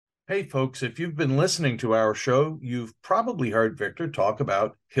Hey, folks, if you've been listening to our show, you've probably heard Victor talk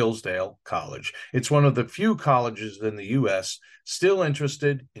about Hillsdale College. It's one of the few colleges in the U.S. still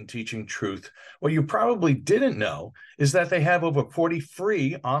interested in teaching truth. What you probably didn't know is that they have over 40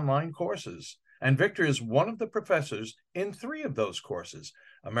 free online courses. And Victor is one of the professors in 3 of those courses: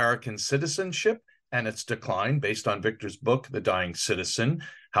 American Citizenship and Its Decline, based on Victor's book, The Dying Citizen,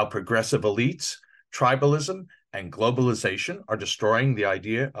 How Progressive Elites, Tribalism, and Globalization Are Destroying the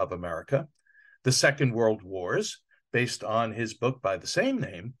Idea of America, The Second World Wars, based on his book by the same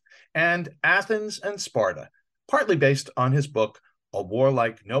name, and Athens and Sparta, partly based on his book, A War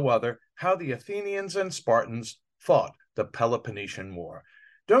Like No Other, How the Athenians and Spartans Fought the Peloponnesian War.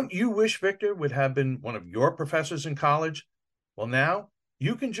 Don't you wish Victor would have been one of your professors in college? Well, now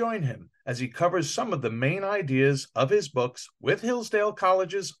you can join him as he covers some of the main ideas of his books with Hillsdale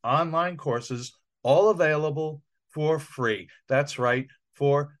College's online courses, all available for free. That's right,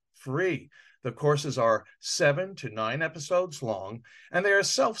 for free. The courses are 7 to 9 episodes long, and they are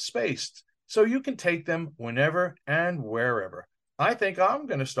self-spaced, so you can take them whenever and wherever. I think I'm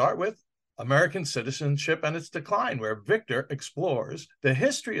going to start with American Citizenship and Its Decline, where Victor explores the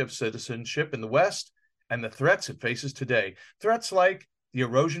history of citizenship in the West and the threats it faces today. Threats like the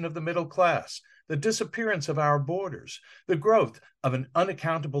erosion of the middle class, the disappearance of our borders, the growth of an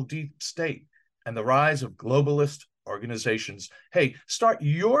unaccountable deep state, and the rise of globalist organizations. Hey, start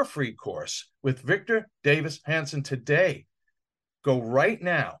your free course with Victor Davis Hanson today. Go right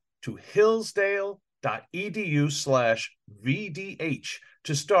now to hillsdale.edu/VDH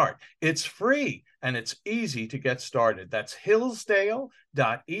to start. It's free and it's easy to get started. That's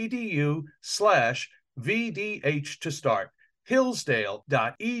hillsdale.edu/VDH to start.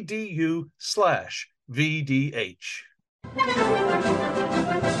 hillsdale.edu/VDH.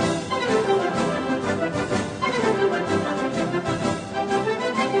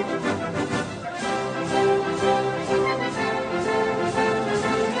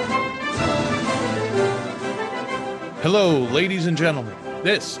 Hello, ladies and gentlemen.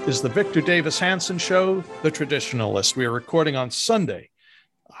 This is the Victor Davis Hanson Show, The Traditionalist. We are recording on Sunday,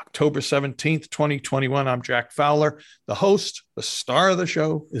 October 17th, 2021. I'm Jack Fowler. The host, the star of the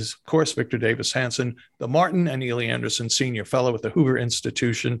show, is, of course, Victor Davis Hanson, the Martin and Ely Anderson Senior Fellow at the Hoover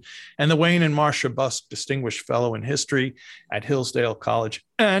Institution, and the Wayne and Marcia Busk Distinguished Fellow in History at Hillsdale College,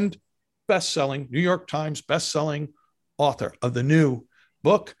 and New York Times best-selling author of the new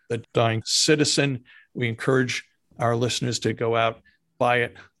book, The Dying Citizen. We encourage our listeners to go out, buy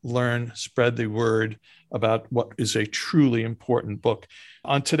it, learn, spread the word about what is a truly important book.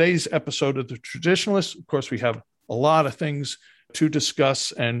 On today's episode of The Traditionalist, of course, we have a lot of things to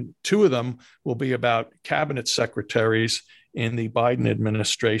discuss, and 2 of them will be about cabinet secretaries in the Biden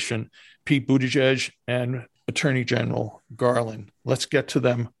administration, Pete Buttigieg and Attorney General Garland. Let's get to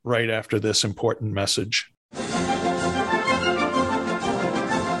them right after this important message.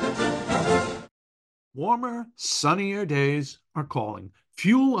 Warmer, sunnier days are calling.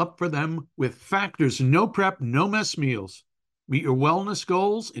 Fuel up for them with Factor's no prep, no mess meals. Meet your wellness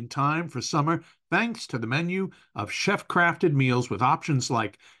goals in time for summer thanks to the menu of chef-crafted meals with options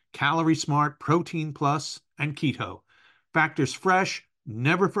like Calorie Smart, Protein Plus, and Keto. Factor's fresh,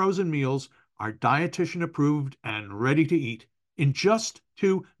 never frozen meals are dietitian approved and ready to eat in just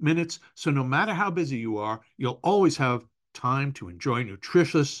 2 minutes. So no matter how busy you are, you'll always have time to enjoy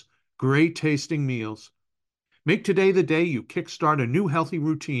nutritious, great tasting meals. Make today the day you kickstart a new healthy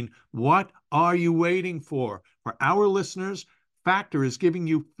routine. What are you waiting for? For our listeners, Factor is giving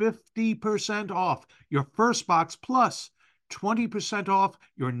you 50% off your first box plus 20% off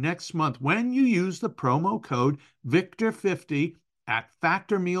your next month when you use the promo code VICTOR50 at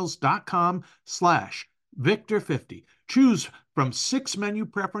factormeals.com/Victor50. Choose from 6 menu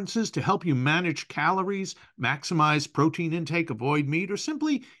preferences to help you manage calories, maximize protein intake, avoid meat, or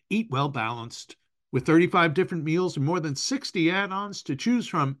simply eat well balanced. With 35 different meals and more than 60 add-ons to choose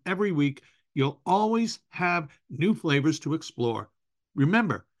from every week, you'll always have new flavors to explore.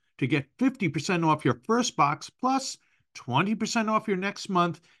 Remember, to get 50% off your first box plus 20% off your next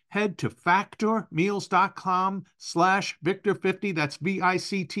month, head to factormeals.com/Victor50, that's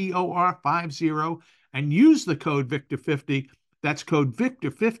VICTOR50, and use the code Victor50. That's code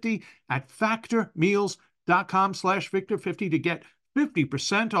Victor50 at factormeals.com/Victor50 to get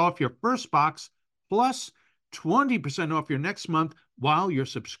 50% off your first box plus 20% off your next month while your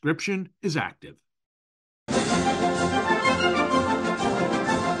subscription is active.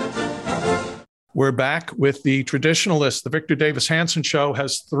 We're back with The Traditionalist. The Victor Davis Hanson Show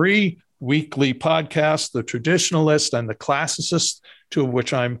has 3 weekly podcasts, The Traditionalist and The Classicist, 2 of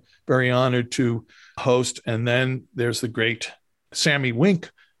which I'm very honored to host. And then there's the great Sammy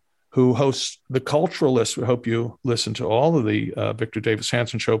Wink who hosts The Culturalist. We hope you listen to all of the Victor Davis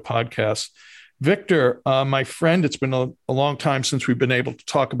Hanson Show podcasts. Victor, my friend, it's been a long time since we've been able to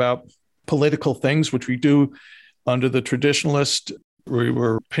talk about political things, which we do under the Traditionalist. We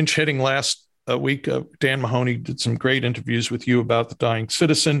were pinch hitting last week. Dan Mahoney did some great interviews with you about The Dying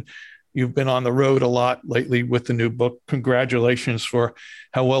Citizen. You've been on the road a lot lately with the new book. Congratulations for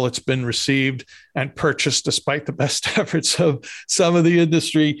how well it's been received and purchased, despite the best efforts of some of the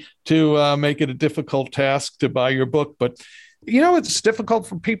industry to make it a difficult task to buy your book. But it's difficult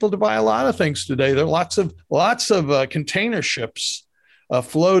for people to buy a lot of things today. There are lots of container ships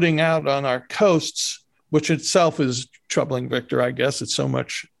floating out on our coasts, which itself is troubling, Victor. I guess it's so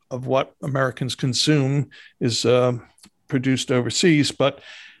much of what Americans consume is produced overseas. But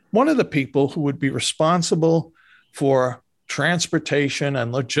one of the people who would be responsible for transportation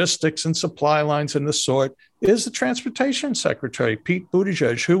and logistics and supply lines and the sort is the Transportation Secretary, Pete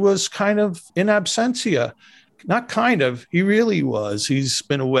Buttigieg, who was kind of in absentia. Not kind of, he really was. He's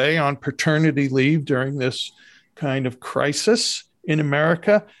been away on paternity leave during this kind of crisis in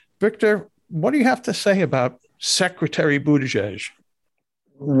America. Victor, what do you have to say about Secretary Buttigieg?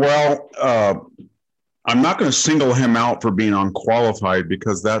 Well, I'm not going to single him out for being unqualified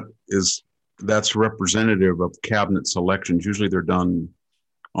because that's representative of cabinet selections. Usually they're done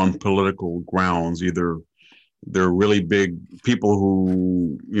on political grounds. Either they're really big people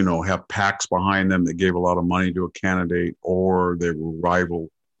who, have PACs behind them that gave a lot of money to a candidate, or they were rival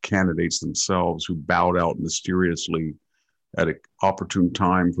candidates themselves who bowed out mysteriously at an opportune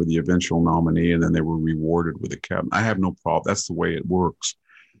time for the eventual nominee, and then they were rewarded with a cabinet. I have no problem. That's the way it works.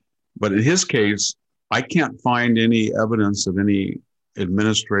 But in his case, I can't find any evidence of any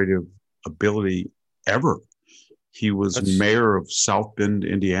administrative ability ever. He was mayor of South Bend,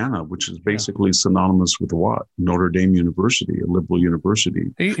 Indiana, which is basically synonymous with what? Notre Dame University, a liberal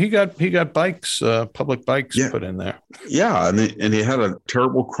university. He got bikes, public bikes put in there. Yeah, and he had a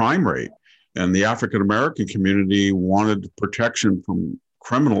terrible crime rate. And the African American community wanted protection from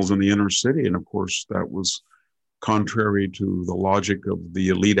criminals in the inner city. And of course, that was contrary to the logic of the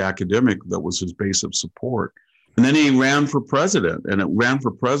elite academic that was his base of support. And then he ran for president, and it ran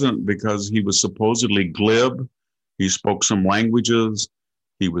for president because he was supposedly glib. He spoke some languages,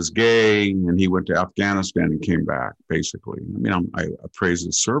 he was gay, and he went to Afghanistan and came back, basically. I mean, I praise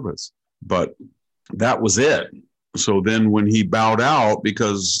his service, but that was it. So then when he bowed out,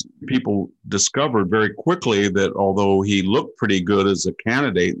 because people discovered very quickly that although he looked pretty good as a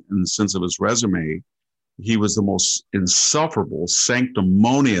candidate in the sense of his resume, he was the most insufferable,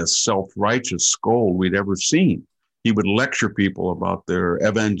 sanctimonious, self-righteous scold we'd ever seen. He would lecture people about their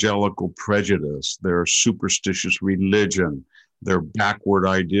evangelical prejudice, their superstitious religion, their backward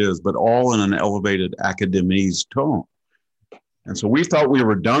ideas, but all in an elevated academese tone. And so we thought we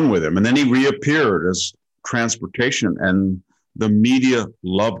were done with him. And then he reappeared as transportation, and the media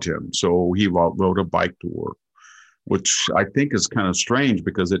loved him. So he rode a bike to work, which I think is kind of strange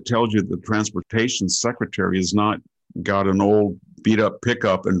because it tells you the transportation secretary has not got an old beat up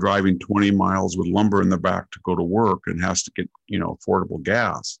pickup and driving 20 miles with lumber in the back to go to work and has to get, affordable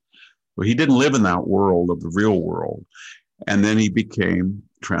gas. But he didn't live in that world of the real world. And then he became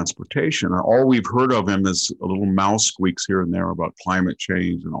transportation. And all we've heard of him is a little mouse squeaks here and there about climate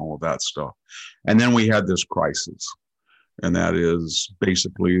change and all of that stuff. And then we had this crisis. And that is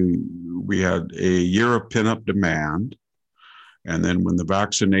basically, we had a year of pent-up demand. And then when the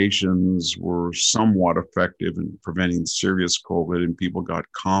vaccinations were somewhat effective in preventing serious COVID and people got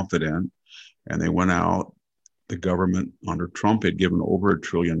confident and they went out, the government under Trump had given over $1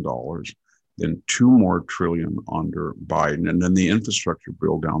 trillion, then $2 more trillion under Biden, and then the infrastructure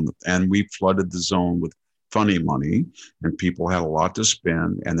bill down. And we flooded the zone with funny money and people had a lot to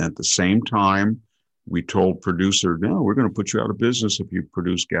spend. And at the same time, we told producer, no, we're going to put you out of business if you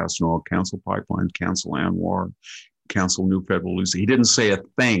produce gas and oil, cancel pipelines, cancel ANWR, cancel new federal lease. He didn't say a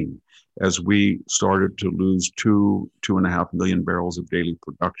thing as we started to lose 2.5 million barrels of daily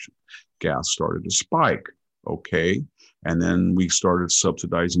production. Gas started to spike. Okay. And then we started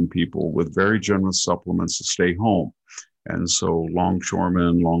subsidizing people with very generous supplements to stay home. And so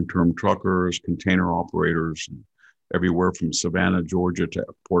longshoremen, long-term truckers, container operators, everywhere from Savannah, Georgia to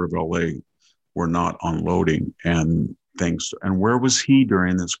Port of LA were not unloading and things. And where was he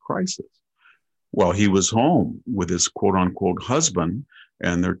during this crisis? Well, he was home with his quote unquote husband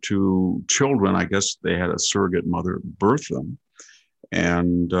and their 2 children. I guess they had a surrogate mother birth them.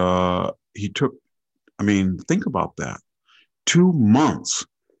 And he took, think about that. 2 months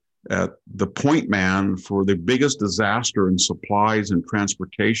at the point man for the biggest disaster in supplies and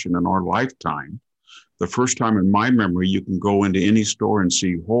transportation in our lifetime. the first time in my memory, you can go into any store and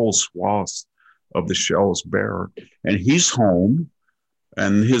see whole swaths of the shelves bare. And he's home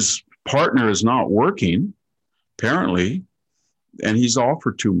and his partner is not working, apparently, and he's off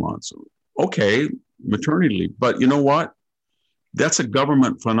for 2 months. Okay, maternity leave. But you know what? That's a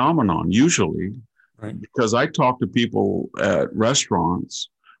government phenomenon, usually, right. Because I talk to people at restaurants.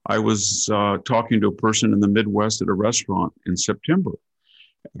 I was talking to a person in the Midwest at a restaurant in September,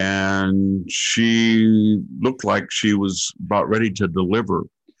 and she looked like she was about ready to deliver.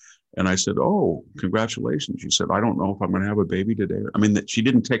 And I said, "Oh, congratulations." She said, "I don't know if I'm going to have a baby today." I mean, that she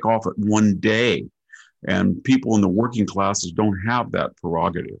didn't take off at one day. And people in the working classes don't have that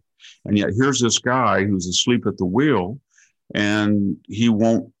prerogative. And yet here's this guy who's asleep at the wheel, and he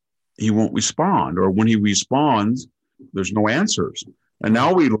won't respond. Or when he responds, there's no answers. And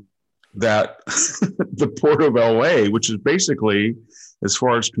now we that the Port of LA, which is basically, as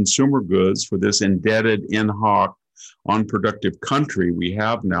far as consumer goods for this indebted, in hoc, unproductive country we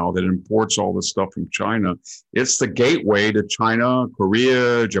have now that imports all this stuff from China, it's the gateway to China,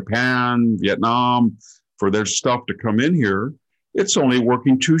 Korea, Japan, Vietnam, for their stuff to come in here. It's only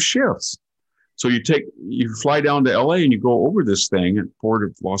working 2 shifts. So you fly down to LA and you go over this thing at Port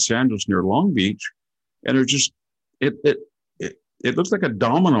of Los Angeles near Long Beach, and it looks like a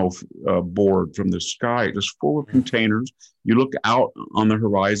domino board from the sky, just full of containers. You look out on the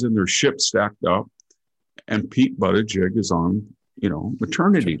horizon, there's ships stacked up, and Pete Buttigieg is on,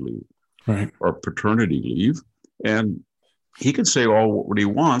 maternity leave, right, or paternity leave. And he can say all what he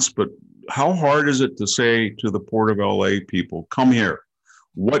wants, but how hard is it to say to the Port of LA people, come here?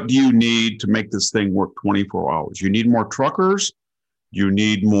 What do you need to make this thing work 24 hours? You need more truckers? You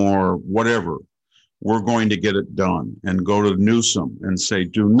need more whatever. We're going to get it done. And go to Newsom and say,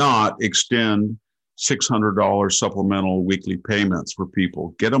 do not extend $600 supplemental weekly payments for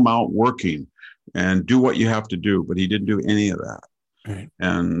people. Get them out working and do what you have to do. But he didn't do any of that. right.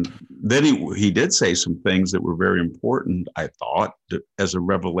 And then he did say some things that were very important, I thought, as a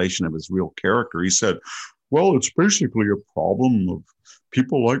revelation of his real character. He said, well, it's basically a problem of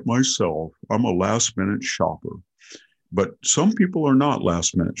people like myself. I'm a last minute shopper. But some people are not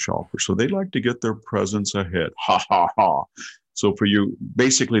last minute shoppers, so they like to get their presents ahead. Ha, ha, ha. So for you,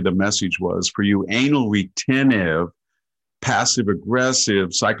 basically the message was, for you anal retentive, passive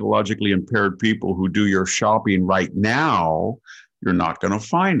aggressive, psychologically impaired people who do your shopping right now, you're not going to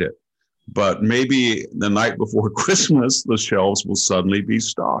find it. But maybe the night before Christmas, the shelves will suddenly be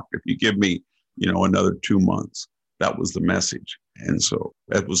stocked if you give me, another 2 months. That was the message. And so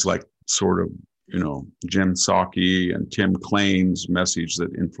that was like sort of, Jen Psaki and Tim Klain's message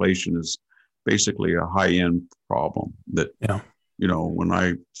that inflation is basically a high-end problem. That, when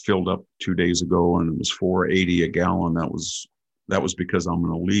I filled up 2 days ago and it was $4.80 a gallon, that was because I'm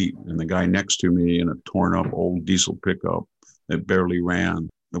an elite. And the guy next to me in a torn up old diesel pickup that barely ran,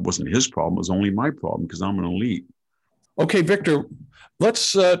 it wasn't his problem. It was only my problem because I'm an elite. Okay, Victor,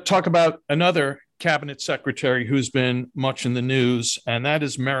 let's talk about another cabinet secretary who's been much in the news, and that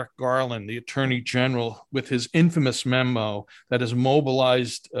is Merrick Garland, the Attorney General, with his infamous memo that has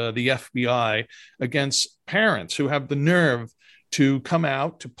mobilized the FBI against parents who have the nerve to come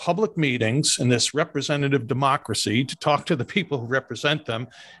out to public meetings in this representative democracy to talk to the people who represent them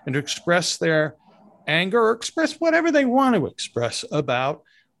and to express their anger or express whatever they want to express about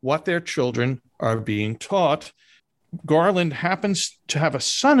what their children are being taught. Garland happens to have a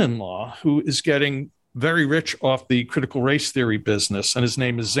son-in-law who is getting very rich off the critical race theory business, and his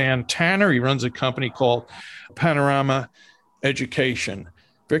name is Zan Tanner. He runs a company called Panorama Education.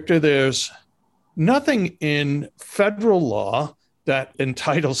 Victor, there's nothing in federal law that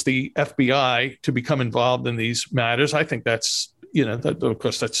entitles the FBI to become involved in these matters. I think that's, of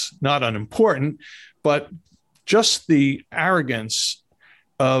course, that's not unimportant, but just the arrogance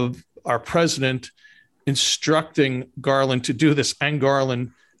of our president instructing Garland to do this, and Garland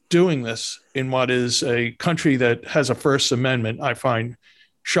doing this in what is a country that has a First Amendment, I find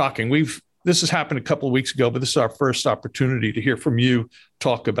shocking. This has happened a couple of weeks ago, but this is our first opportunity to hear from you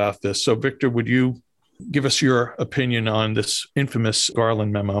talk about this. So, Victor, would you give us your opinion on this infamous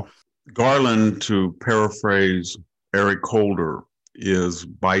Garland memo? Garland, to paraphrase Eric Holder, is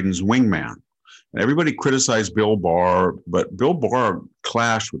Biden's wingman. Everybody criticized Bill Barr, but Bill Barr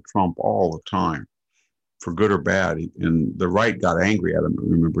clashed with Trump all the time, for good or bad. And the right got angry at him.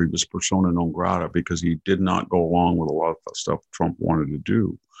 Remember, he was persona non grata because he did not go along with a lot of the stuff Trump wanted to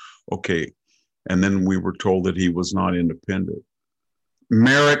do. Okay. And then we were told that he was not independent.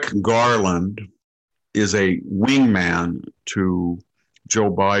 Merrick Garland is a wingman to Joe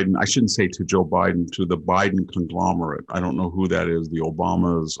Biden, I shouldn't say to Joe Biden, to the Biden conglomerate. I don't know who that is, the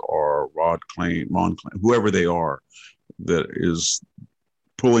Obamas or Ron Klain, whoever they are, that is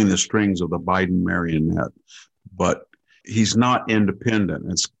pulling the strings of the Biden marionette. But he's not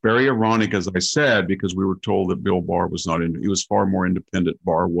independent. It's very ironic, as I said, because we were told that Bill Barr was not he was far more independent,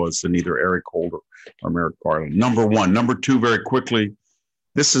 Barr was, than either Eric Holder or Merrick Garland. Number one. Number two, very quickly,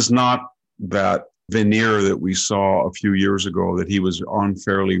 this is not that veneer that we saw a few years ago, that he was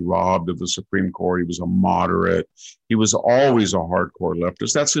unfairly robbed of the Supreme Court. He was a moderate. He was always a hardcore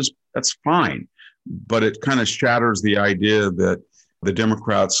leftist. That's fine. But it kind of shatters the idea that the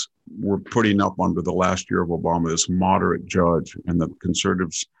Democrats were putting up under the last year of Obama this moderate judge, and the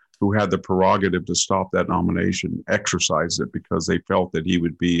conservatives, who had the prerogative to stop that nomination, exercised it because they felt that he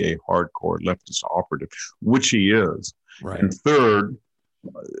would be a hardcore leftist operative, which he is. Right. And third,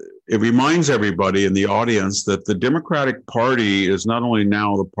 it reminds everybody in the audience that the Democratic Party is not only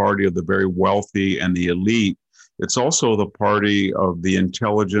now the party of the very wealthy and the elite, it's also the party of the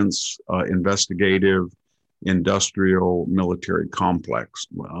intelligence, investigative, industrial, military complex.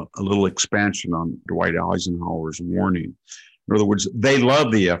 A little expansion on Dwight Eisenhower's warning. In other words, they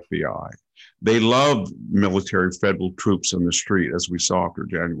love the FBI. They love military federal troops in the street, as we saw after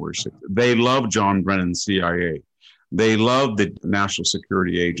January 6th. They love John Brennan's CIA. They love the National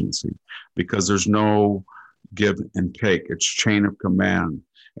Security Agency because there's no give and take. It's chain of command,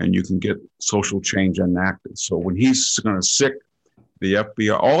 and you can get social change enacted. So when he's going to sick the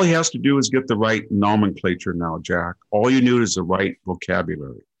FBI, all he has to do is get the right nomenclature now, Jack. All you need is the right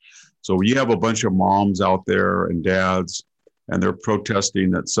vocabulary. So you have a bunch of moms out there and dads, and they're protesting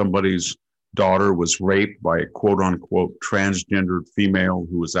that somebody's daughter was raped by a quote unquote transgendered female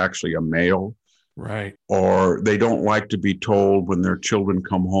who was actually a male. Right. Or they don't like to be told when their children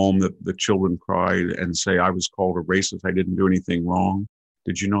come home that the children cried and say, I was called a racist. I didn't do anything wrong.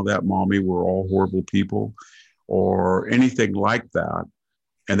 Did you know that, mommy? We're all horrible people. Or anything like that.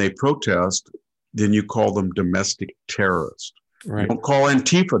 And they protest, then you call them domestic terrorists. Right. You don't call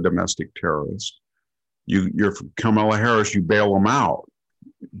Antifa domestic terrorists. You're from Kamala Harris, you bail them out.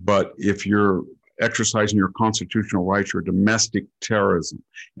 But if you're exercising your constitutional rights, you're domestic terrorism,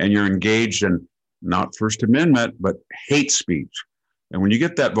 and you're engaged in not First Amendment, but hate speech. And when you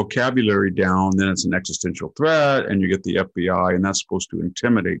get that vocabulary down, then it's an existential threat, and you get the FBI, and that's supposed to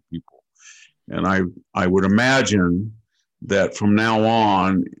intimidate people. And I would imagine that from now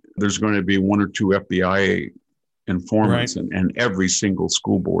on, there's going to be one or two FBI informants in every single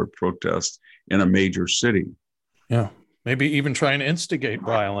school board protest in a major city. Yeah. Maybe even trying to instigate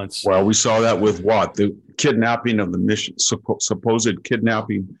violence. Well, we saw that with what? The kidnapping of the supposed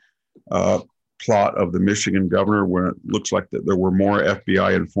kidnapping plot of the Michigan governor, where it looks like that there were more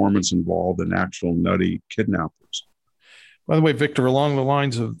FBI informants involved than actual nutty kidnappers. By the way, Victor, along the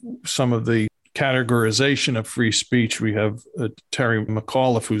lines of some of the categorization of free speech, we have Terry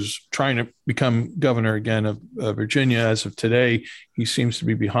McAuliffe, who's trying to become governor again of Virginia as of today. He seems to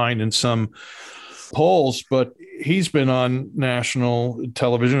be behind in some polls, but he's been on national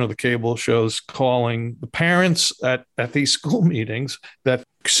television or the cable shows calling the parents at these school meetings that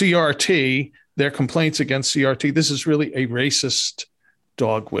CRT, their complaints against CRT, this is really a racist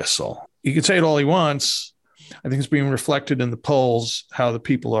dog whistle. He can say it all he wants. I think it's being reflected in the polls, how the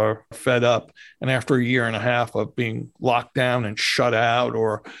people are fed up. And after a year and a half of being locked down and shut out,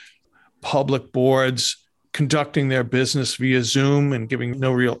 or public boards conducting their business via Zoom and giving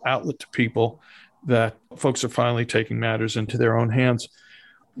no real outlet to people, that folks are finally taking matters into their own hands.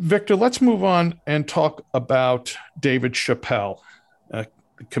 Victor, let's move on and talk about David Chappelle, a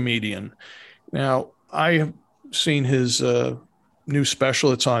comedian. Now, I have seen his new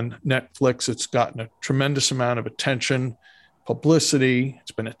special. It's on Netflix. It's gotten a tremendous amount of attention, publicity.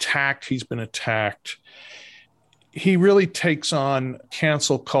 It's been attacked. He's been attacked. He really takes on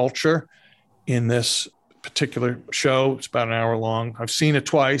cancel culture in this particular show. It's about an hour long. I've seen it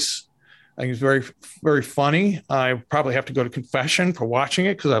twice. I think it's very, very funny. I probably have to go to confession for watching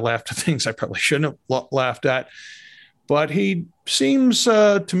it because I laughed at things I probably shouldn't have laughed at. But he seems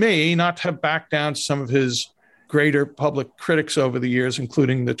to me not to have backed down to some of his greater public critics over the years,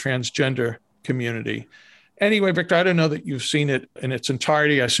 including the transgender community. Anyway, Victor, I don't know that you've seen it in its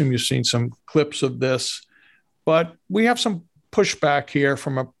entirety. I assume you've seen some clips of this, but we have some pushback here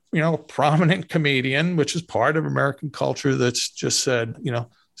from a prominent comedian, which is part of American culture, that's just said,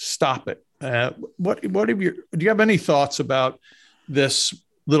 stop it. Do you have any thoughts about this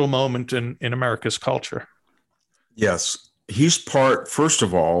little moment in America's culture? Yes, he's part, first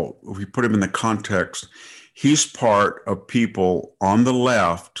of all, if we put him in the context, he's part of people on the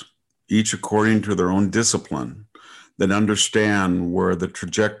left, each according to their own discipline, that understand where the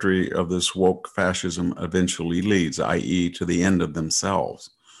trajectory of this woke fascism eventually leads, i.e., to the end of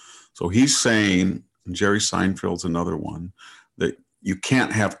themselves. So he's saying, Jerry Seinfeld's another one, that you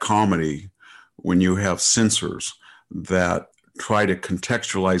can't have comedy when you have censors that try to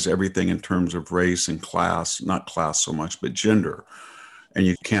contextualize everything in terms of race and class, not class so much, but gender. And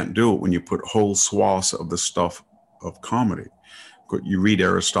you can't do it when you put whole swaths of the stuff of comedy. You read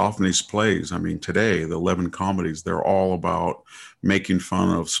Aristophanes' plays. I mean, today, the 11 comedies, they're all about making fun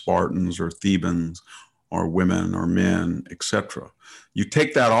of Spartans or Thebans or women or men, etc. You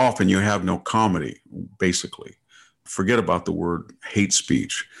take that off and you have no comedy, basically. Forget about the word hate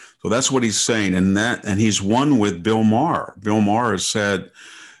speech. So that's what he's saying. And he's one with Bill Maher. Bill Maher has said,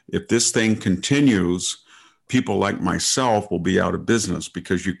 if this thing continues, people like myself will be out of business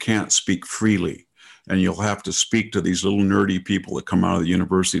because you can't speak freely. And you'll have to speak to these little nerdy people that come out of the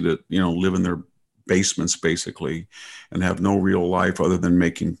university that, live in their basements basically and have no real life other than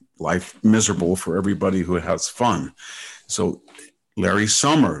making life miserable for everybody who has fun. So Larry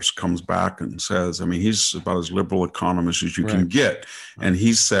Summers comes back and says, I mean, he's about as liberal economist as you can get. And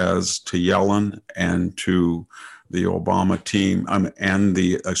he says to Yellen and to the Obama team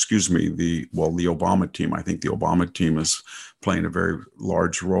the Obama team, I think the Obama team is playing a very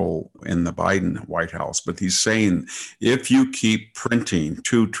large role in the Biden White House. But he's saying, if you keep printing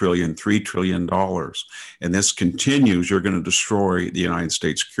 $2 trillion, $3 trillion, and this continues, you're going to destroy the United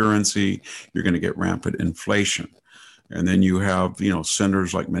States currency. You're going to get rampant inflation. And then you have,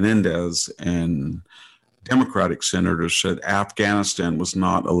 senators like Menendez and Democratic senators said Afghanistan was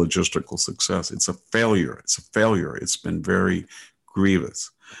not a logistical success. It's a failure. It's a failure. It's been very grievous.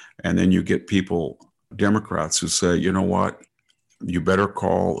 And then you get people, Democrats, who say, you know what? You better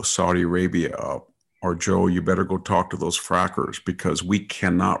call Saudi Arabia up, or Joe, you better go talk to those frackers, because we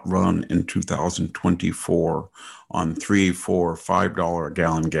cannot run in 2024 on $3, $4, $5 a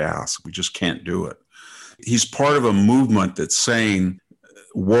gallon gas. We just can't do it. He's part of a movement that's saying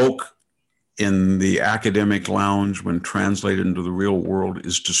woke in the academic lounge, when translated into the real world,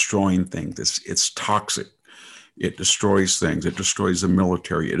 is destroying things. It's toxic. It destroys things. It destroys the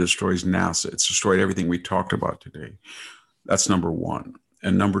military. It destroys NASA. It's destroyed everything we talked about today. That's number one.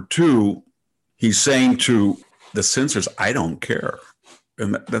 And number two, he's saying to the censors, I don't care.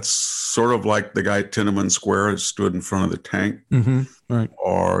 And that's sort of like the guy at Tiananmen Square stood in front of the tank, right?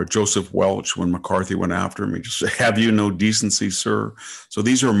 Or Joseph Welch when McCarthy went after him. He just said, have you no decency, sir? So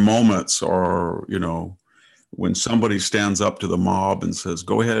these are moments, or, when somebody stands up to the mob and says,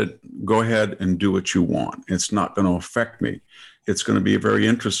 go ahead and do what you want. It's not going to affect me. It's going to be very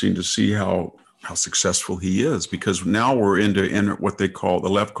interesting to see how successful he is, because now we're into what the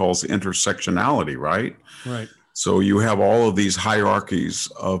left calls intersectionality, right? Right. So you have all of these hierarchies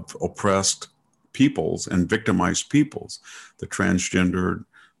of oppressed peoples and victimized peoples, the transgendered,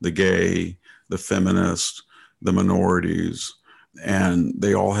 the gay, the feminist, the minorities, and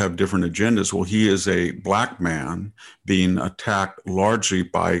they all have different agendas. Well, he is a black man being attacked largely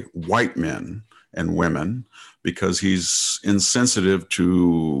by white men and women because he's insensitive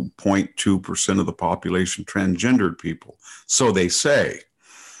to 0.2% of the population, transgendered people. So they say.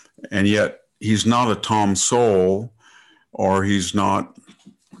 And yet he's not a Tom Sowell, or he's not,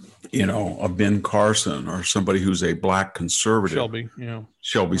 a Ben Carson, or somebody who's a black conservative.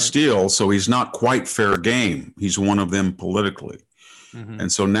 Shelby Steele. So he's not quite fair game. He's one of them politically.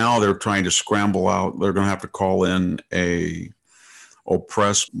 And so now they're trying to scramble out. They're going to have to call in a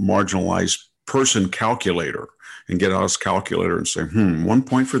oppressed, marginalized person calculator and get out his calculator and say, 1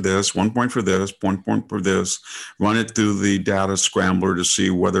 point for this, 1 point for this, 1 point for this, run it through the data scrambler to see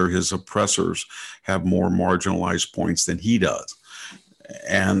whether his oppressors have more marginalized points than he does.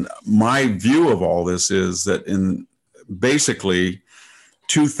 And my view of all this is that in basically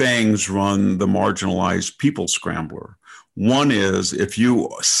two things run the marginalized people scrambler. One is, if you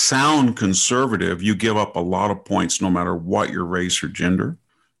sound conservative, you give up a lot of points no matter what your race or gender.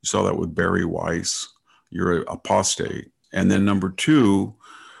 You saw that with Barry Weiss. You're an apostate. And then number two,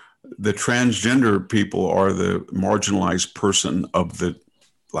 the transgender people are the marginalized person of the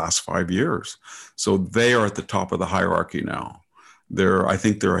last 5 years. So they are at the top of the hierarchy now. I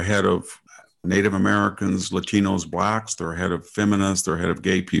think they're ahead of Native Americans, Latinos, blacks. They're ahead of feminists. They're ahead of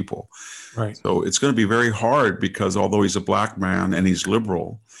gay people. Right. So it's going to be very hard, because although he's a black man and he's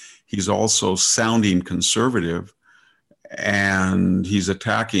liberal, he's also sounding conservative, and he's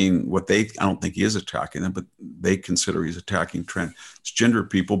attacking I don't think he is attacking them, but they consider he's attacking transgender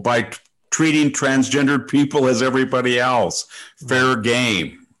people by treating transgendered people as everybody else. Fair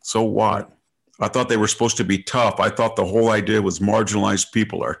game. So what? I thought they were supposed to be tough. I thought the whole idea was marginalized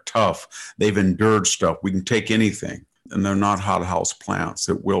people are tough. They've endured stuff. We can take anything. and they're not hothouse plants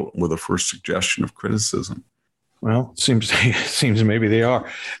that wilt with the first suggestion of criticism. Well, seems maybe they are.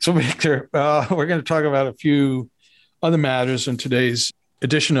 So, Victor, we're going to talk about a few other matters in today's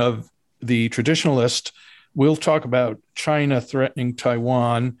edition of the Traditionalist. We'll talk about China threatening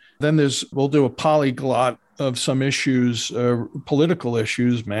Taiwan. Then we'll do a polyglot of some issues, political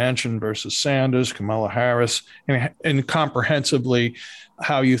issues, Manchin versus Sanders, Kamala Harris, and comprehensively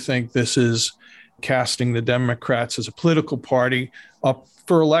how you think this is casting the Democrats as a political party up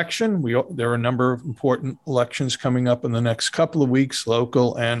for election. There are a number of important elections coming up in the next couple of weeks,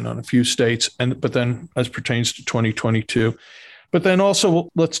 local and on a few states, but then as pertains to 2022. But then also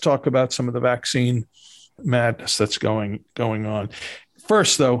let's talk about some of the vaccine madness that's going on.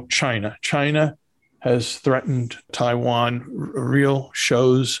 First, though, China. China has threatened Taiwan, real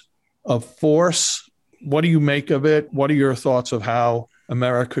shows of force. What do you make of it? What are your thoughts of how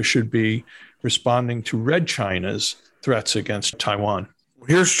America should be responding to Red China's threats against Taiwan?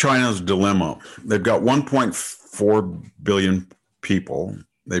 Here's China's dilemma. They've got 1.4 billion people.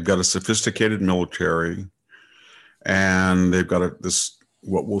 They've got a sophisticated military, and they've got this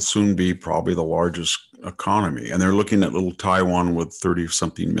what will soon be probably the largest economy. And they're looking at little Taiwan with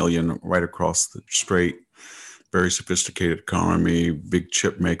 30-something million right across the strait. Very sophisticated economy, big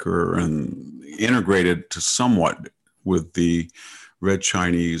chip maker, and integrated to somewhat with the Red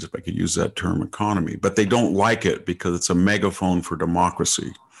Chinese, if I could use that term, economy. But they don't like it because it's a megaphone for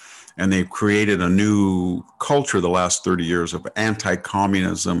democracy. And they've created a new culture the last 30 years of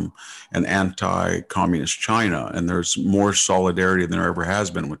anti-communism and anti-communist China. And there's more solidarity than there ever has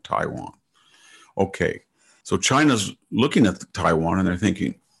been with Taiwan. Okay, so China's looking at Taiwan and they're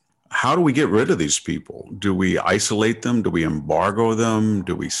thinking, how do we get rid of these people? Do we isolate them? Do we embargo them?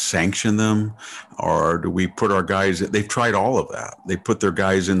 Do we sanction them? Or do we put our guys, they've tried all of that. They put their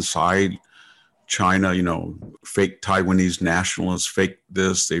guys inside China, fake Taiwanese nationalists, fake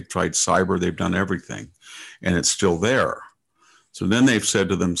this. They've tried cyber. They've done everything. And it's still there. So then they've said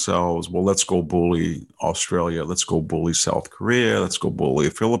to themselves, well, let's go bully Australia. Let's go bully South Korea. Let's go bully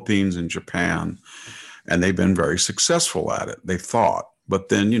the Philippines and Japan. And they've been very successful at it, they thought. But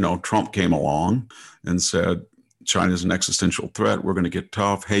then, Trump came along and said, China's an existential threat. We're going to get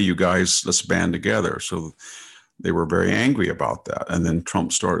tough. Hey, you guys, let's band together. So they were very angry about that. And then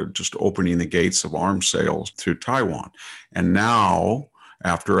Trump started just opening the gates of arms sales to Taiwan. And now,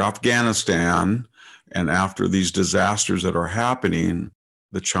 after Afghanistan and after these disasters that are happening,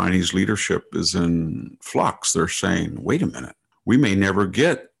 the Chinese leadership is in flux. They're saying, wait a minute, we may never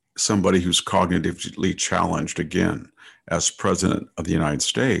get somebody who's cognitively challenged again as president of the United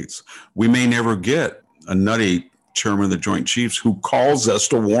States. We may never get a nutty chairman of the Joint Chiefs who calls us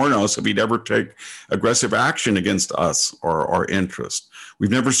to warn us if he'd ever take aggressive action against us or our interest.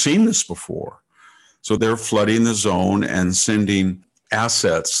 We've never seen this before. So they're flooding the zone and sending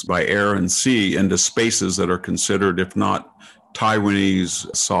assets by air and sea into spaces that are considered, if not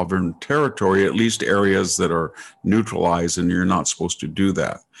Taiwanese sovereign territory, at least areas that are neutralized, and you're not supposed to do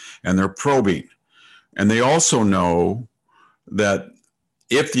that. And they're probing. And they also know that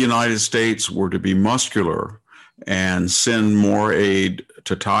if the United States were to be muscular and send more aid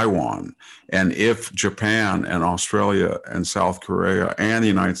to Taiwan, and if Japan and Australia and South Korea and the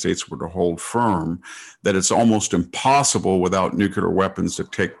United States were to hold firm, that it's almost impossible without nuclear weapons to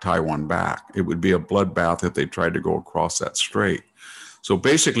take Taiwan back. It would be a bloodbath if they tried to go across that strait. So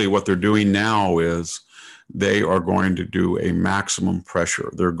basically what they're doing now is they are going to do a maximum pressure.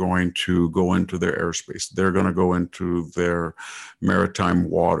 They're going to go into their airspace. They're going to go into their maritime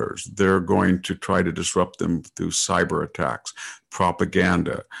waters. They're going to try to disrupt them through cyber attacks,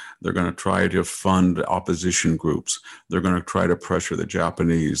 propaganda. They're going to try to fund opposition groups. They're going to try to pressure the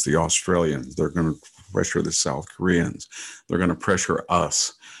Japanese, the Australians. They're going to pressure the South Koreans. They're going to pressure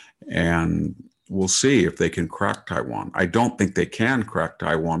us. And we'll see if they can crack Taiwan. I don't think they can crack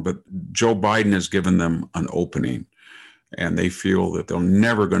Taiwan, but Joe Biden has given them an opening, and they feel that they're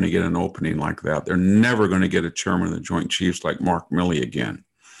never going to get an opening like that. They're never going to get a chairman of the Joint Chiefs like Mark Milley again.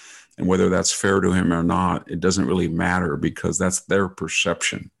 And whether that's fair to him or not, it doesn't really matter because that's their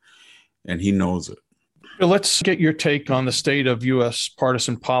perception, and he knows it. Let's get your take on the state of U.S.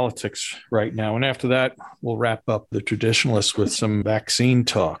 partisan politics right now. And after that, we'll wrap up the Traditionalists with some vaccine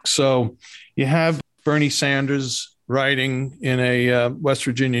talk. So you have Bernie Sanders writing in a West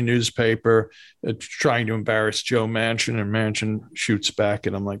Virginia newspaper trying to embarrass Joe Manchin, and Manchin shoots back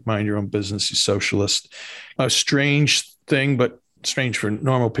at him like, mind your own business, you socialist. A strange thing, but strange for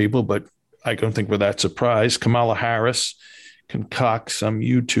normal people, but I don't think we're that surprised. Kamala Harris concoct some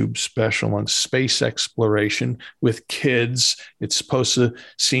YouTube special on space exploration with kids. It's supposed to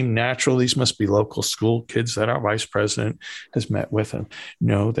seem natural. These must be local school kids that our vice president has met with. And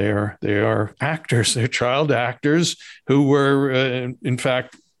no, they are actors. They're child actors who were, in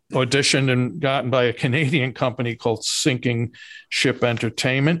fact, auditioned and gotten by a Canadian company called Sinking Ship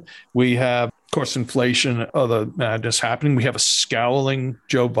Entertainment. We have, of course, inflation, other madness happening. We have a scowling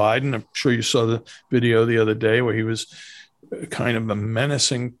Joe Biden. I'm sure you saw the video the other day where he was kind of a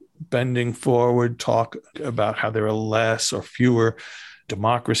menacing, bending forward talk about how there are less or fewer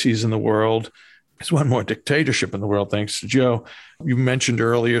democracies in the world. There's one more dictatorship in the world, thanks to Joe. You mentioned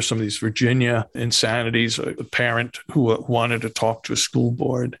earlier some of these Virginia insanities, a parent who wanted to talk to a school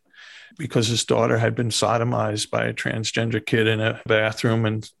board because his daughter had been sodomized by a transgender kid in a bathroom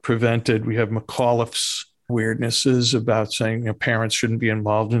and prevented. We have McAuliffe's weirdnesses about saying parents shouldn't be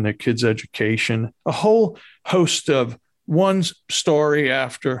involved in their kids' education. A whole host of one story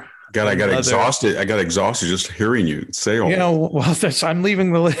after God, I got exhausted. I got exhausted just hearing you say all. Well, I'm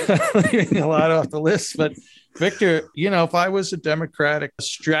leaving leaving a lot off the list, but Victor, if I was a Democratic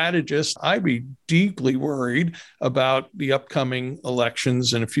strategist, I'd be deeply worried about the upcoming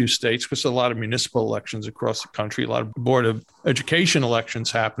elections in a few states, because a lot of municipal elections across the country, a lot of Board of Education elections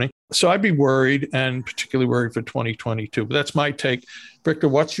happening. So I'd be worried, and particularly worried for 2022. But that's my take. Victor,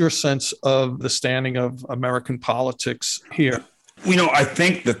 what's your sense of the standing of American politics here? I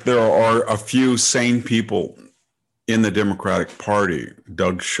think that there are a few sane people in the Democratic Party,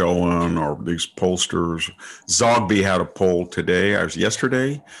 Doug Schoen or these pollsters. Zogby had a poll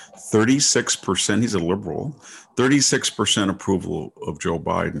yesterday, 36%, he's a liberal, 36% approval of Joe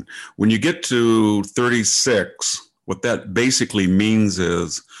Biden. When you get to 36, what that basically means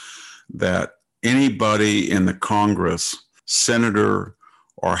is that anybody in the Congress, senator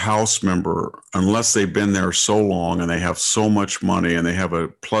or House member, unless they've been there so long and they have so much money and they have a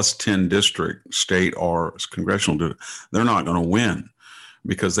plus 10 district, state or congressional, they're not going to win,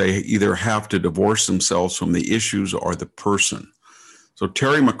 because they either have to divorce themselves from the issues or the person. So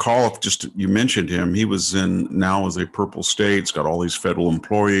Terry McAuliffe, you mentioned him, he was now as a purple state, it's got all these federal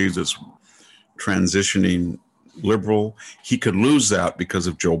employees, it's transitioning liberal. He could lose that because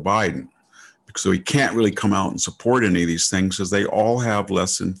of Joe Biden. So he can't really come out and support any of these things, because they all have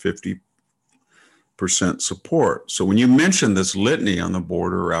less than 50% support. So when you mention this litany on the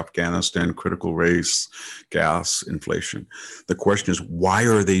border, Afghanistan, critical race, gas, inflation, the question is, why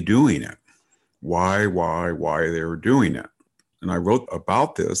are they doing it? Why they're doing it? And I wrote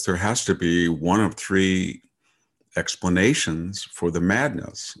about this. There has to be one of three explanations for the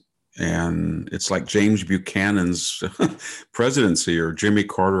madness. And it's like James Buchanan's presidency or Jimmy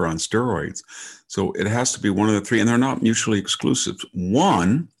Carter on steroids. So it has to be one of the three, and they're not mutually exclusive.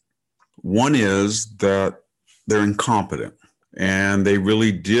 One is that they're incompetent, and they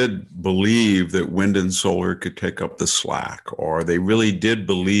really did believe that wind and solar could take up the slack, or they really did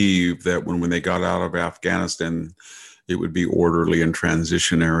believe that when they got out of Afghanistan, it would be orderly and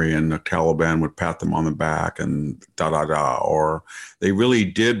transitionary, and the Taliban would pat them on the back and or they really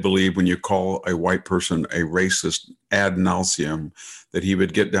did believe when you call a white person a racist ad nauseum, that he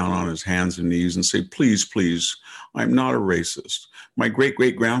would get down on his hands and knees and say, please, please, I'm not a racist. My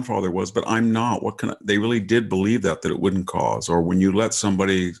great-great-grandfather was, but I'm not. They really did believe that it wouldn't cause. Or when you let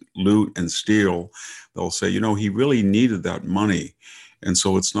somebody loot and steal, they'll say, he really needed that money. And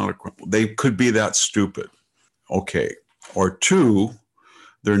so it's not they could be that stupid. Okay. Or two,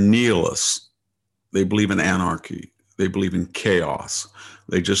 they're nihilists. They believe in anarchy. They believe in chaos.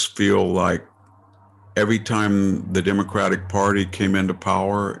 They just feel like every time the Democratic Party came into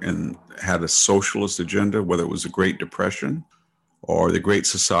power and had a socialist agenda, whether it was the Great Depression or the Great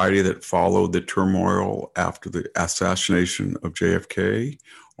Society that followed the turmoil after the assassination of JFK,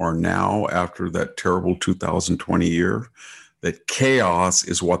 or now after that terrible 2020 year, that chaos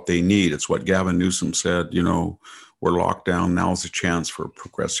is what they need. It's what Gavin Newsom said, we're locked down, now is a chance for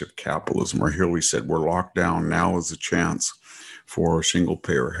progressive capitalism. Or Hillary said, we're locked down, now is a chance for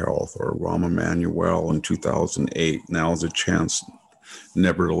single-payer health. Or Rahm Emanuel in 2008, now is a chance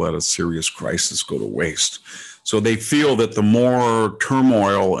never to let a serious crisis go to waste. So they feel that the more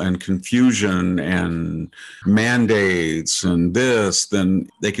turmoil and confusion and mandates and this, then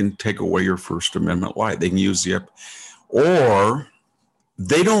they can take away your First Amendment right. They can use or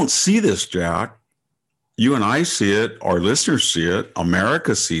they don't see this, Jack. You and I see it, our listeners see it,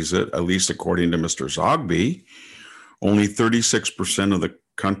 America sees it, at least according to Mr. Zogby. Only 36% of the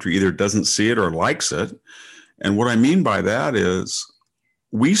country either doesn't see it or likes it. And what I mean by that is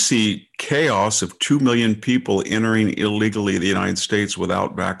we see chaos of 2 million people entering illegally the United States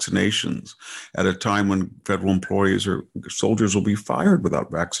without vaccinations at a time when federal employees or soldiers will be fired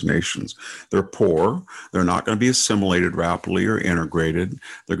without vaccinations. They're poor. They're not going to be assimilated rapidly or integrated.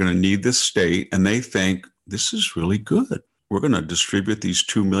 They're going to need this state, and they think this is really good. We're going to distribute these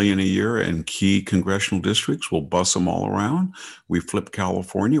 2 million a year in key congressional districts. We'll bus them all around. We flip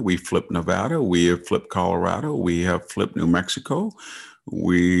California. We flip Nevada. We have flipped Colorado. We have flipped New Mexico.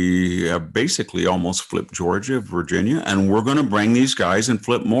 We have basically almost flipped Georgia, Virginia, and we're going to bring these guys and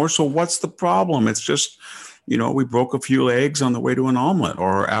flip more. So what's the problem? It's just, we broke a few eggs on the way to an omelet.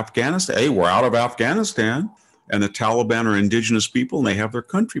 Or Afghanistan. Hey, we're out of Afghanistan, and the Taliban are indigenous people, and they have their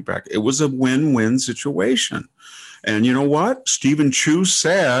country back. It was a win-win situation. And you know what? Stephen Chu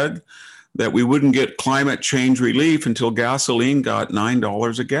said that we wouldn't get climate change relief until gasoline got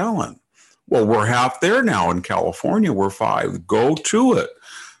 $9 a gallon. Well, we're half there now in California. We're 5. Go to it.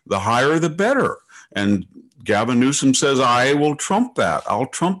 The higher, the better. And Gavin Newsom says, I will trump that. I'll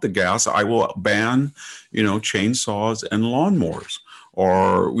trump the gas. I will ban, chainsaws and lawnmowers.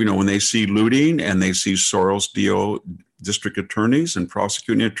 Or, when they see looting and they see Soros district attorneys and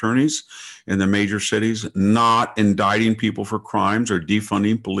prosecuting attorneys in the major cities not indicting people for crimes or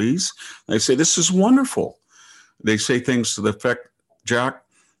defunding police, they say, this is wonderful. They say things to the effect, Jack,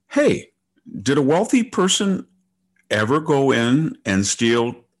 hey, did a wealthy person ever go in and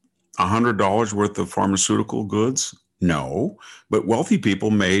steal $100 worth of pharmaceutical goods? No, but wealthy people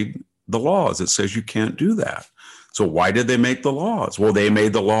made the laws that says you can't do that. So why did they make the laws? Well, they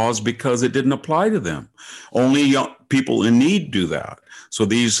made the laws because it didn't apply to them. Only young people in need do that. So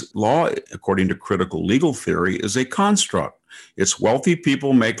these law, according to critical legal theory, is a construct. It's wealthy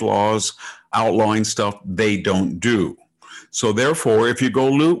people make laws outlawing stuff they don't do. So therefore, if you go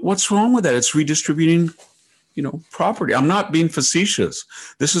loot, what's wrong with that? It's redistributing, property. I'm not being facetious.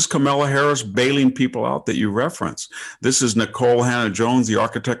 This is Kamala Harris bailing people out that you reference. This is Nicole Hannah-Jones, the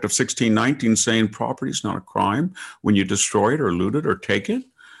architect of 1619, saying property is not a crime when you destroy it or loot it or take it.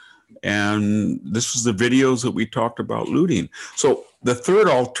 And this is the videos that we talked about looting. So the third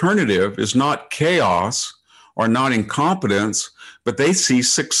alternative is not chaos or not incompetence, but they see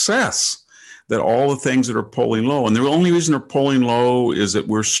success. That all the things that are polling low, and the only reason they're polling low is that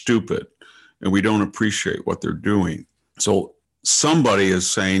we're stupid and we don't appreciate what they're doing. So somebody is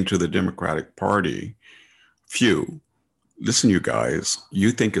saying to the Democratic Party, listen, you guys,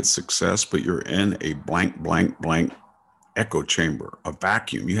 you think it's success, but you're in a blank, blank, blank echo chamber, a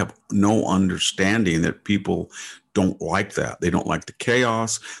vacuum. You have no understanding that people don't like that. They don't like the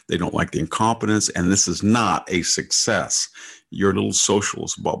chaos. They don't like the incompetence. And this is not a success. Your little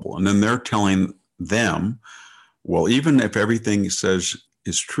socialist bubble. And then they're telling them, well, even if everything he says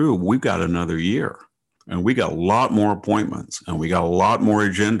is true, we've got another year and we got a lot more appointments and we got a lot more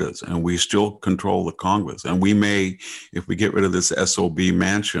agendas and we still control the Congress. And we may, if we get rid of this SOB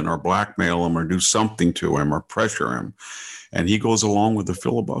mansion or blackmail him or do something to him or pressure him, and he goes along with the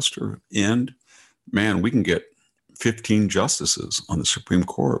filibuster end, man, we can get 15 justices on the Supreme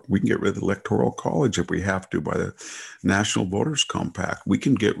Court. We can get rid of the Electoral College if we have to by the National Voters Compact. We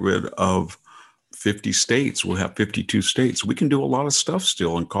can get rid of 50 states. We'll have 52 states. We can do a lot of stuff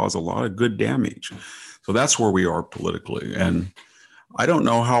still and cause a lot of good damage. So that's where we are politically. And I don't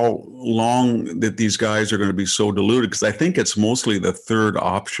know how long that these guys are going to be so deluded, because I think it's mostly the third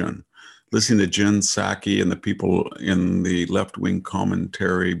option. Listening to Jen Psaki and the people in the left-wing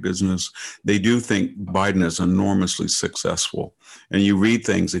commentary business, they do think Biden is enormously successful. And you read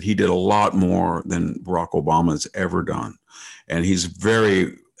things that he did a lot more than Barack Obama has ever done. And he's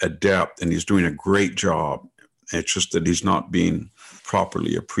very adept and he's doing a great job. It's just that he's not being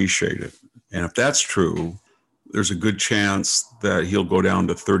properly appreciated. And if that's true, there's a good chance that he'll go down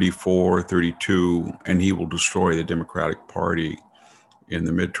to 34, 32, and he will destroy the Democratic Party in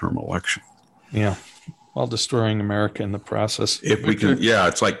the midterm election. Yeah, while destroying America in the process. If we can,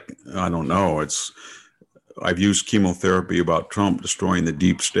 it's like, I don't know. I've used chemotherapy about Trump destroying the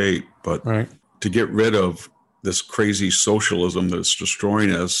deep state, but to get rid of this crazy socialism that's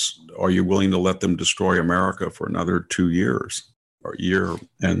destroying us, are you willing to let them destroy America for another 2 years or a year?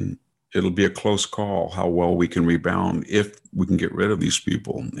 And it'll be a close call how well we can rebound if we can get rid of these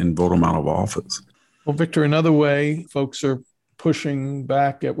people and vote them out of office. Well, Victor, another way folks are pushing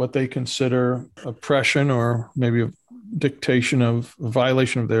back at what they consider oppression or maybe a dictation of a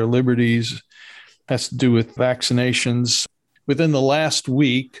violation of their liberties has to do with vaccinations. Within the last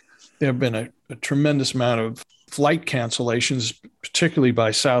week, there have been a tremendous amount of flight cancellations, particularly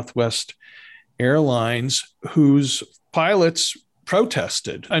by Southwest Airlines, whose pilots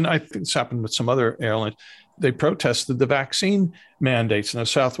protested. And I think this happened with some other airlines. they protested the vaccine mandates. Now,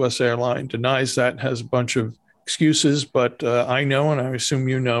 Southwest Airlines denies that and has a bunch of excuses, but I know, and I assume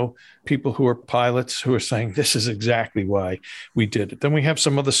you know, people who are pilots who are saying this is exactly why we did it. Then we have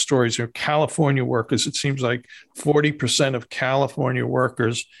some other stories of California workers. It seems like 40% of California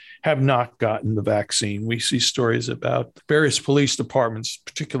workers have not gotten the vaccine. We see stories about various police departments,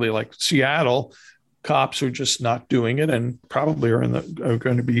 particularly like Seattle, cops are just not doing it and probably are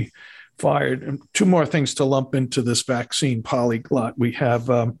going to be fired. And two more things to lump into this vaccine polyglot. We have,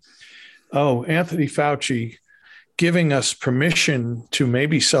 Anthony Fauci giving us permission to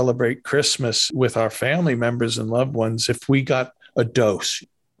maybe celebrate Christmas with our family members and loved ones if we got a dose.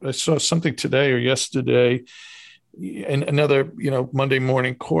 I saw something today or yesterday, and another, Monday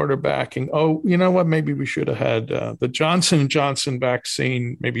morning quarterbacking. Oh, you know what? Maybe we should have had the Johnson & Johnson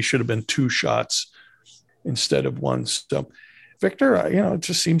vaccine. Maybe should have been 2 shots instead of 1. So, Victor, it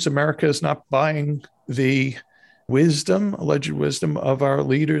just seems America is not buying the alleged wisdom of our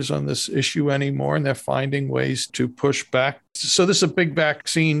leaders on this issue anymore, and they're finding ways to push back. So this is a big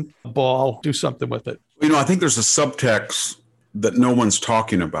vaccine ball. Do something with it. I think there's a subtext that no one's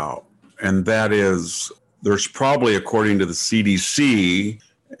talking about, and that is there's probably, according to the CDC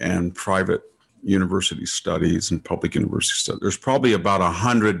and private university studies and public university studies, there's probably about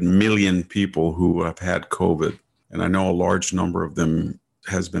 100 million people who have had COVID. And I know a large number of them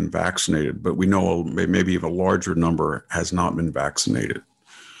has been vaccinated, but we know maybe even a larger number has not been vaccinated.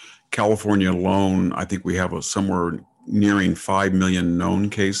 California alone, I think we have somewhere nearing 5 million known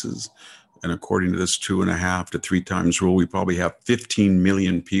cases. And according to this 2.5 to 3 times rule, we probably have 15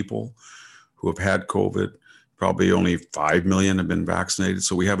 million people who have had COVID. Probably only 5 million have been vaccinated.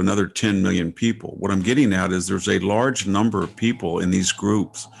 So we have another 10 million people. What I'm getting at is there's a large number of people in these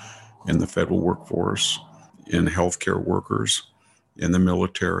groups, in the federal workforce, in healthcare workers, in the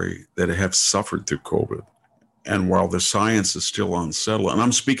military, that have suffered through COVID. And while the science is still unsettled, and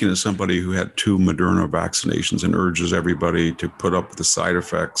I'm speaking as somebody who had 2 Moderna vaccinations and urges everybody to put up with the side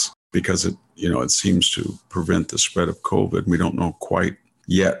effects because it seems to prevent the spread of COVID. We don't know quite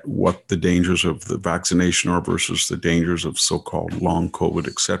yet what the dangers of the vaccination are versus the dangers of so-called long COVID,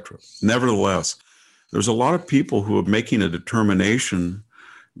 et cetera. Nevertheless, there's a lot of people who are making a determination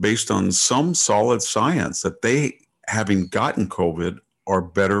based on some solid science that they, having gotten COVID, are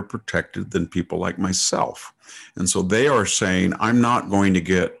better protected than people like myself. And so they are saying, I'm not going to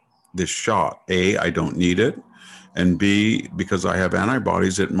get this shot. A, I don't need it. And B, because I have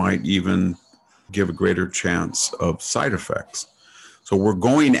antibodies, it might even give a greater chance of side effects. So we're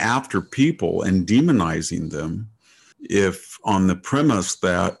going after people and demonizing them if on the premise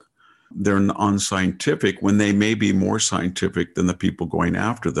that they're unscientific, when they may be more scientific than the people going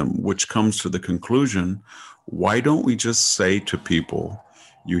after them, which comes to the conclusion, why don't we just say to people,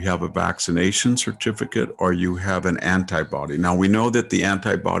 you have a vaccination certificate or you have an antibody? Now, we know that the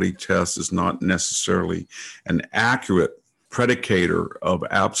antibody test is not necessarily an accurate predicator of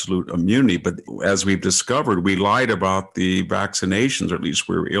absolute immunity, but as we've discovered, we lied about the vaccinations, or at least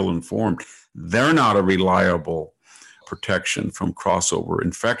we were ill-informed. They're not a reliable protection from crossover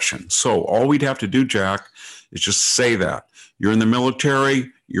infection. So all we'd have to do, Jack, is just say that. You're in the military,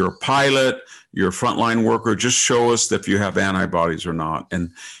 you're a pilot, you're a frontline worker, just show us if you have antibodies or not.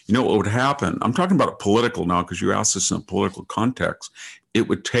 And you know what would happen? I'm talking about political now because you asked this in a political context. It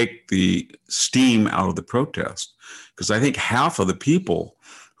would take the steam out of the protest, because I think half of the people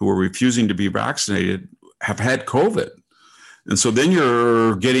who are refusing to be vaccinated have had COVID. And so then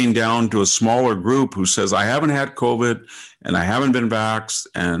you're getting down to a smaller group who says, I haven't had COVID and I haven't been vaxxed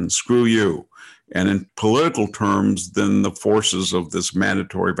and screw you. And in political terms, then the forces of this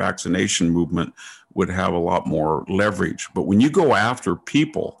mandatory vaccination movement would have a lot more leverage. But when you go after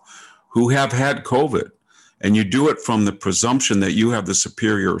people who have had COVID and you do it from the presumption that you have the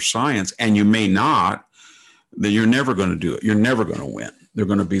superior science, and you may not, then you're never going to do it. You're never going to win. There's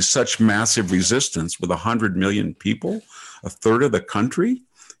going to be such massive resistance with 100 million people, a third of the country.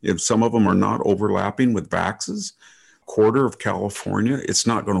 If some of them are not overlapping with vaxes, quarter of California, it's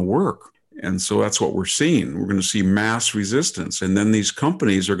not going to work. And so that's what we're seeing. We're going to see mass resistance. And then these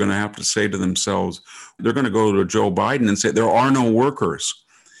companies are going to have to say to themselves, they're going to go to Joe Biden and say, there are no workers.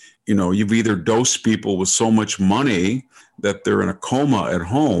 You've either dosed people with so much money that they're in a coma at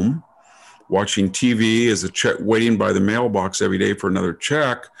home, watching TV as a check, waiting by the mailbox every day for another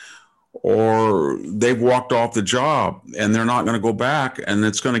check, or they've walked off the job and they're not going to go back, and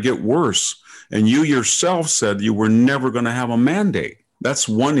it's going to get worse. And you yourself said you were never going to have a mandate. That's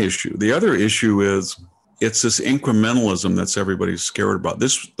one issue. The other issue is it's this incrementalism that's everybody's scared about.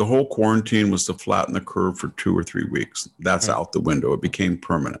 The whole quarantine was to flatten the curve for 2 or 3 weeks. That's out the window. It became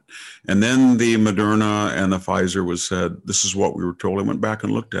permanent. And then the Moderna and the Pfizer was said, this is what we were told. I went back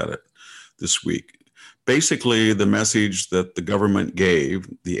and looked at it this week. Basically, the message that the government gave,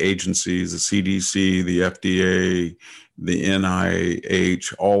 the agencies, the CDC, the FDA, the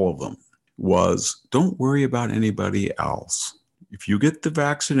NIH, all of them, was don't worry about anybody else. If you get the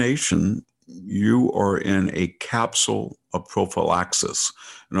vaccination, you are in a capsule of prophylaxis.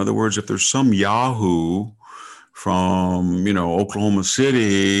 In other words, if there's some Yahoo from, Oklahoma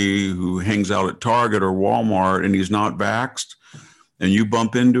City who hangs out at Target or Walmart and he's not vaxxed and you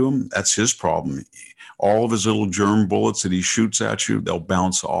bump into him, that's his problem. All of his little germ bullets that he shoots at you, they'll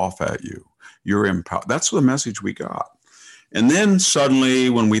bounce off at you. You're empowered. That's the message we got. And then suddenly,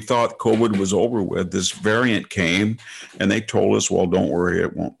 when we thought COVID was over with, this variant came and they told us, well, don't worry,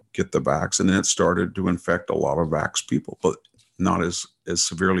 it won't get the vax. And then it started to infect a lot of vax people, but not as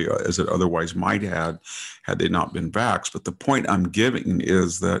severely as it otherwise might have had they not been vaxxed. But the point I'm giving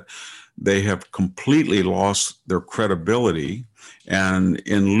is that they have completely lost their credibility. And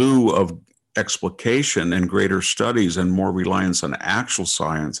in lieu of explication and greater studies and more reliance on actual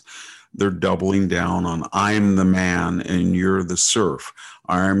science, they're doubling down on I'm the man and you're the serf.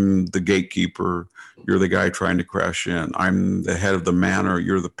 I'm the gatekeeper. You're the guy trying to crash in. I'm the head of the manor.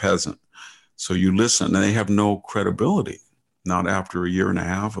 You're the peasant. So you listen, and they have no credibility, not after a year and a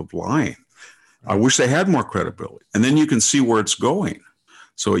half of lying. I wish they had more credibility. And then you can see where it's going.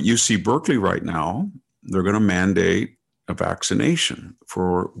 So at UC Berkeley right now, they're going to mandate a vaccination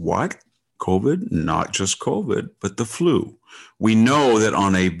for what? COVID, not just COVID, but the flu. We know that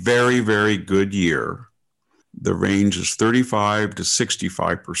on a very, very good year, the range is 35 to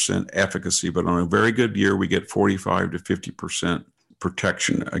 65% efficacy, but on a very good year, we get 45 to 50%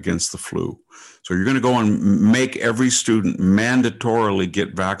 protection against the flu. So you're going to go and make every student mandatorily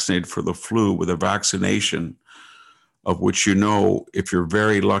get vaccinated for the flu with a vaccination of which, if you're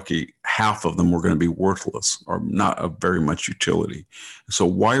very lucky, half of them were going to be worthless or not of very much utility. So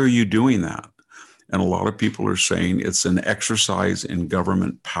why are you doing that? And a lot of people are saying it's an exercise in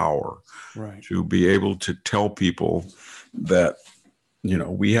government power, right, to be able to tell people that,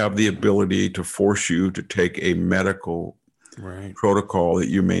 we have the ability to force you to take a medical protocol that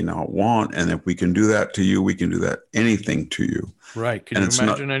you may not want. And if we can do that to you, we can do anything to you. Right. Can you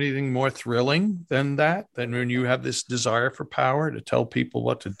imagine anything more thrilling than that? Than when you have this desire for power to tell people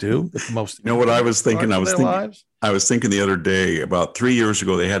what to do with the most. What I was thinking? I was thinking the other day, about 3 years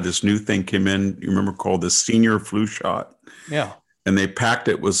ago, they had this new thing came in. You remember, called the senior flu shot. Yeah. And they packed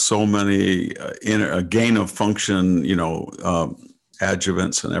it with so many gain of function,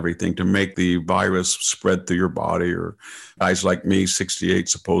 adjuvants and everything to make the virus spread through your body. Or guys like me, 68,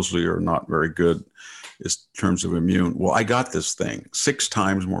 supposedly are not very good in terms of immune. Well, I got this thing 6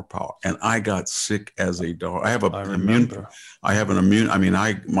 times more power, and I got sick as a dog. I have an immune.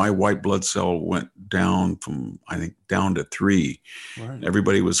 My white blood cell went down from, I think, down to 3. Right.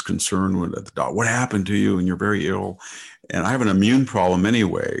 Everybody was concerned with the dog. What happened to you? And you're very ill. And I have an immune problem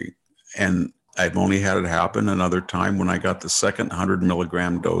anyway. And I've only had it happen another time when I got the second 100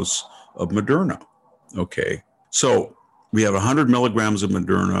 milligram dose of Moderna. Okay. So we have 100 milligrams of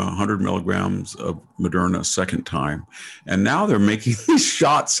Moderna, 100 milligrams of Moderna second time. And now they're making these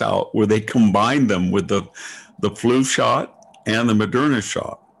shots out where they combine them with the flu shot and the Moderna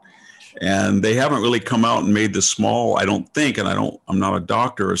shot. And they haven't really come out and made the small, I don't think, and I'm not a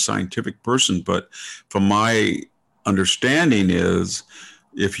doctor or a scientific person, but from my understanding is,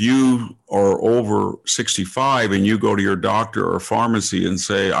 if you are over 65 and you go to your doctor or pharmacy and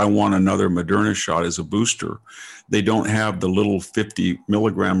say, I want another Moderna shot as a booster, they don't have the little 50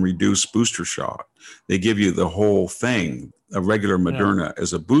 milligram reduced booster shot. They give you the whole thing, a regular Moderna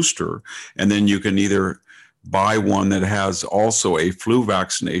as a booster. And then you can either buy one that has also a flu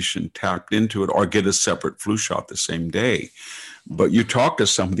vaccination tapped into it or get a separate flu shot the same day. But you talk to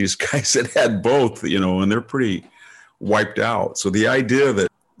some of these guys that had both, and they're pretty wiped out. So the idea that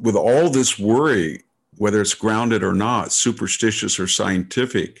with all this worry, whether it's grounded or not, superstitious or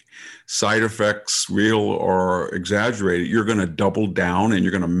scientific, side effects real or exaggerated, you're going to double down and you're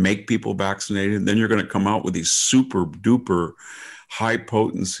going to make people vaccinated. And then you're going to come out with these super duper high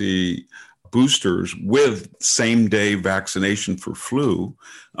potency boosters with same day vaccination for flu.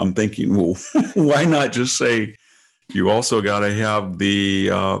 I'm thinking, well, why not just say you also got to have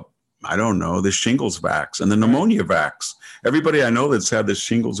the the shingles vax and the pneumonia vax. Everybody I know that's had the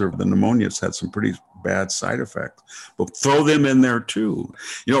shingles or the pneumonia has had some pretty bad side effects, but throw them in there too.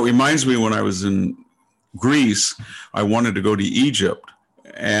 It reminds me when I was in Greece, I wanted to go to Egypt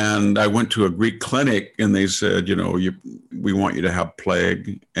And I went to a Greek clinic and they said, we want you to have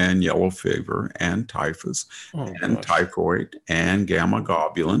plague and yellow fever and typhus and typhoid and gamma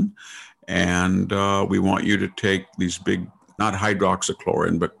globulin. And we want you to take these big, not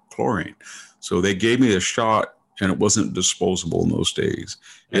hydroxychloroquine, but chlorine. So they gave me a shot, and it wasn't disposable in those days.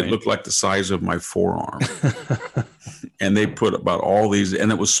 It looked like the size of my forearm. And they put about all these,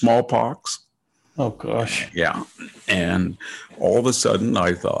 and it was smallpox. Oh, gosh. Yeah. And all of a sudden,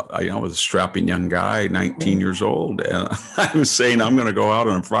 I thought, I was a strapping young guy, 19 years old. And I was saying, I'm going to go out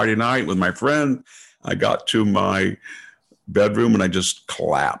on a Friday night with my friend. I got to my bedroom and I just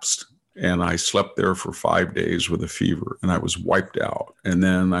collapsed. And I slept there for 5 days with a fever and I was wiped out. And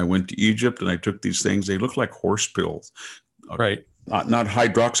then I went to Egypt and I took these things. They look like horse pills. Right. Not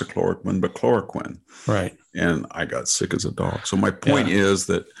hydroxychloroquine, but chloroquine. Right. And I got sick as a dog. So my point is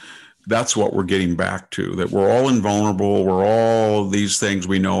that that's what we're getting back to, that we're all invulnerable. We're all these things.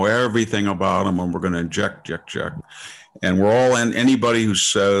 We know everything about them and we're going to inject. And we're all, and anybody who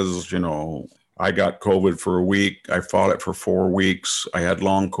says, I got COVID for a week, I fought it for 4 weeks, I had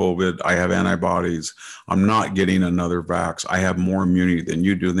long COVID, I have antibodies, I'm not getting another vax, I have more immunity than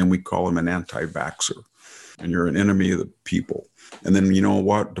you do, and then we call him an anti-vaxxer. And you're an enemy of the people. And then you know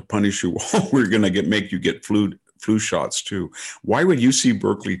what? To punish you, we're going to make you get flu shots too. Why would UC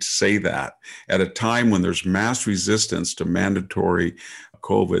Berkeley say that at a time when there's mass resistance to mandatory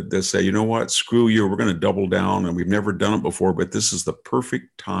COVID? They say, you know what? Screw you. We're going to double down. And we've never done it before, but this is the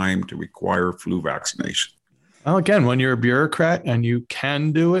perfect time to require flu vaccination. Well, again, when you're a bureaucrat and you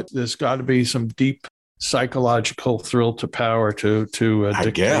can do it, there's got to be some deep psychological thrill to power to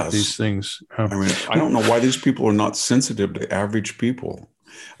dictate these things. I don't know why these people are not sensitive to average people.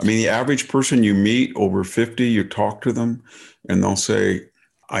 The average person you meet over 50, you talk to them and they'll say,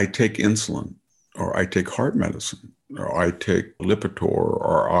 I take insulin, or I take heart medicine, or I take Lipitor,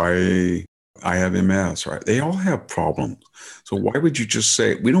 or I have MS, right? They all have problems. So why would you just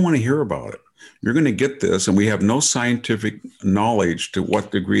say, we don't want to hear about it? You're going to get this, and we have no scientific knowledge to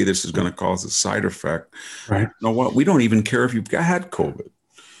what degree this is going to cause a side effect. Right. You know what? We don't even care if you've had COVID.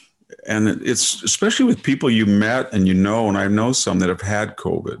 And it's especially with people you met and and I know some that have had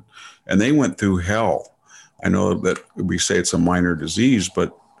COVID and they went through hell. I know that we say it's a minor disease,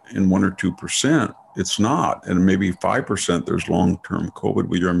 but in 1 or 2%, it's not. And maybe 5%, there's long-term COVID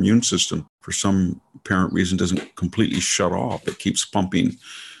where your immune system, for some apparent reason, doesn't completely shut off. It keeps pumping,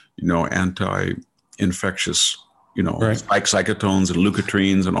 anti-infectious, like cytotones and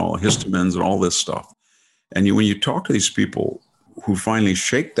leukotrienes and all histamines and all this stuff. And when you talk to these people who finally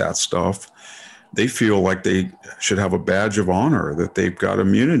shake that stuff, they feel like they should have a badge of honor, that they've got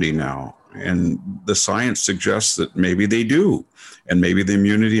immunity now. And the science suggests that maybe they do. And maybe the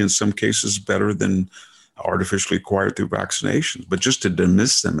immunity in some cases is better than artificially acquired through vaccinations. But just to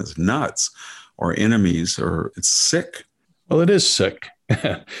dismiss them as nuts or enemies, it's sick. Well, it is sick.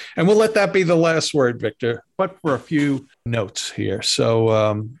 And we'll let that be the last word, Victor. But for a few notes here.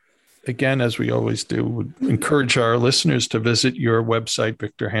 So, again, as we always do, would encourage our listeners to visit your website,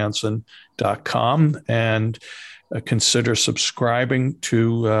 victorhansen.com, and consider subscribing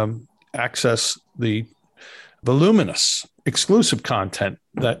to access the voluminous exclusive content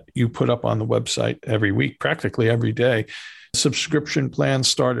that you put up on the website every week, practically every day. Subscription plans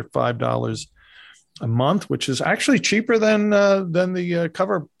start at $5 a month, which is actually cheaper than the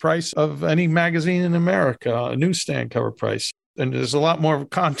cover price of any magazine in America, a newsstand cover price. And there's a lot more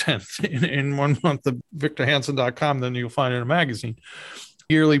content in 1 month of victorhansen.com than you'll find in a magazine.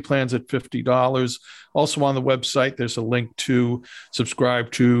 Yearly plans at $50. Also on the website, there's a link to subscribe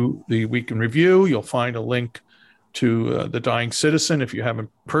to the Week in Review. You'll find a link to The Dying Citizen. If you haven't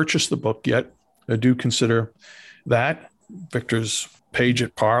purchased the book yet, do consider that. Victor's page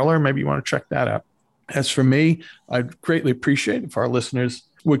at Parler, maybe you want to check that out. As for me, I'd greatly appreciate if our listeners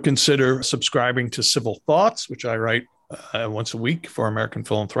would consider subscribing to Civil Thoughts, which I write once a week for American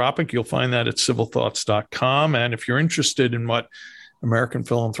Philanthropic. You'll find that at civilthoughts.com. And if you're interested in what American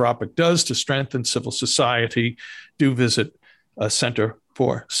Philanthropic does to strengthen civil society, do visit Center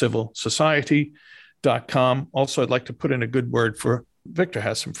for Civil Society.com. Also, I'd like to put in a good word for Victor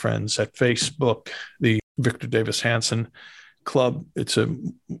has some friends at Facebook, the Victor Davis Hansen Club. It's a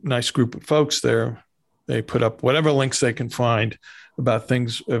nice group of folks there. They put up whatever links they can find about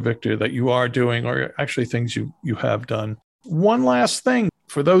things, Victor, that you are doing, or actually things you have done. One last thing,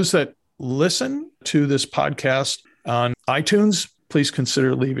 for those that listen to this podcast on iTunes, please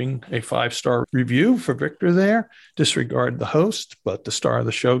consider leaving a 5-star review for Victor there. Disregard the host, but the star of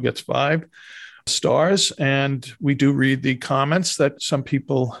the show gets 5 stars. And we do read the comments that some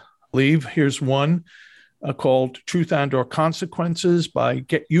people leave. Here's one called Truth and/or Consequences by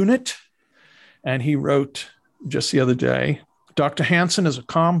Get Unit. And he wrote just the other day, Dr. Hansen is a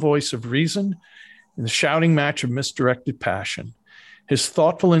calm voice of reason in the shouting match of misdirected passion. His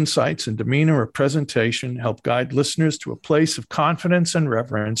thoughtful insights and demeanor of presentation help guide listeners to a place of confidence and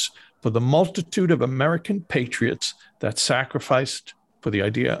reverence for the multitude of American patriots that sacrificed for the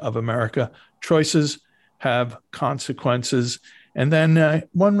idea of America. Choices have consequences. And then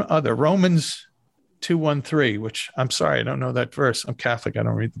one other, Romans 2:13, which I'm sorry, I don't know that verse. I'm Catholic. I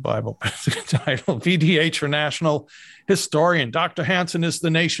don't read the Bible. But it's a good title. VDH for National Historian. Dr. Hansen is the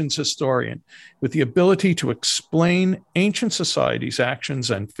nation's historian with the ability to explain ancient society's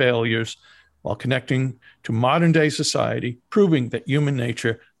actions and failures while connecting to modern day society, proving that human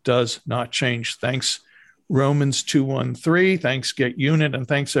nature does not change. Thanks, Romans 2:13. Thanks, Get Unit. And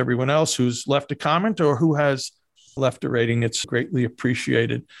thanks everyone else who's left a comment or who has left a rating. It's greatly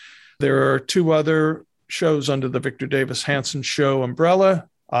appreciated. There are two other shows under the Victor Davis Hanson Show umbrella.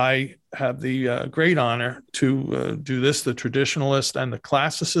 I have the great honor to do this, the Traditionalist and the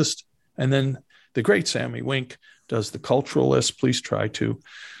Classicist. And then the great Sammy Wink does the Culturalist. Please try to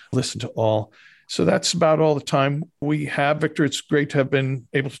listen to all. So that's about all the time we have. Victor, it's great to have been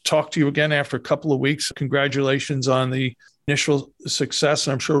able to talk to you again after a couple of weeks. Congratulations on the initial success.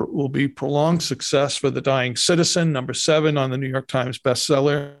 I'm sure it will be prolonged success for The Dying Citizen, number 7 on the New York Times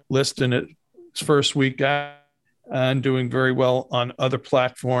bestseller list in its first week, and doing very well on other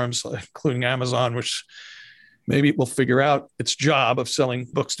platforms, including Amazon, which maybe it will figure out its job of selling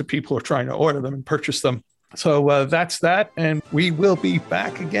books to people who are trying to order them and purchase them. So that's that. And we will be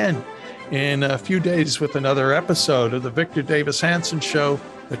back again in a few days with another episode of the Victor Davis Hanson Show,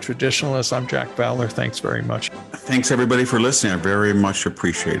 The Traditionalist. I'm Jack Fowler. Thanks very much. Thanks, everybody, for listening. I very much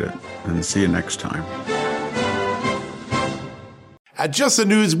appreciate it. And see you next time. At Just the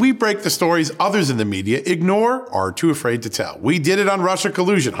News, we break the stories others in the media ignore or are too afraid to tell. We did it on Russia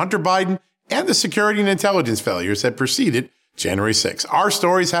collusion, Hunter Biden, and the security and intelligence failures that preceded January 6th. Our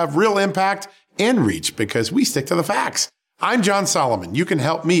stories have real impact and reach because we stick to the facts. I'm John Solomon. You can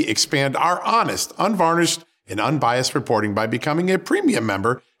help me expand our honest, unvarnished, and unbiased reporting by becoming a premium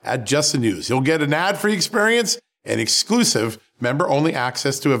member at Just the News. You'll get an ad-free experience and exclusive member-only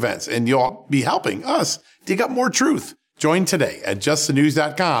access to events, and you'll be helping us dig up more truth. Join today at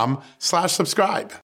justthenews.com/subscribe.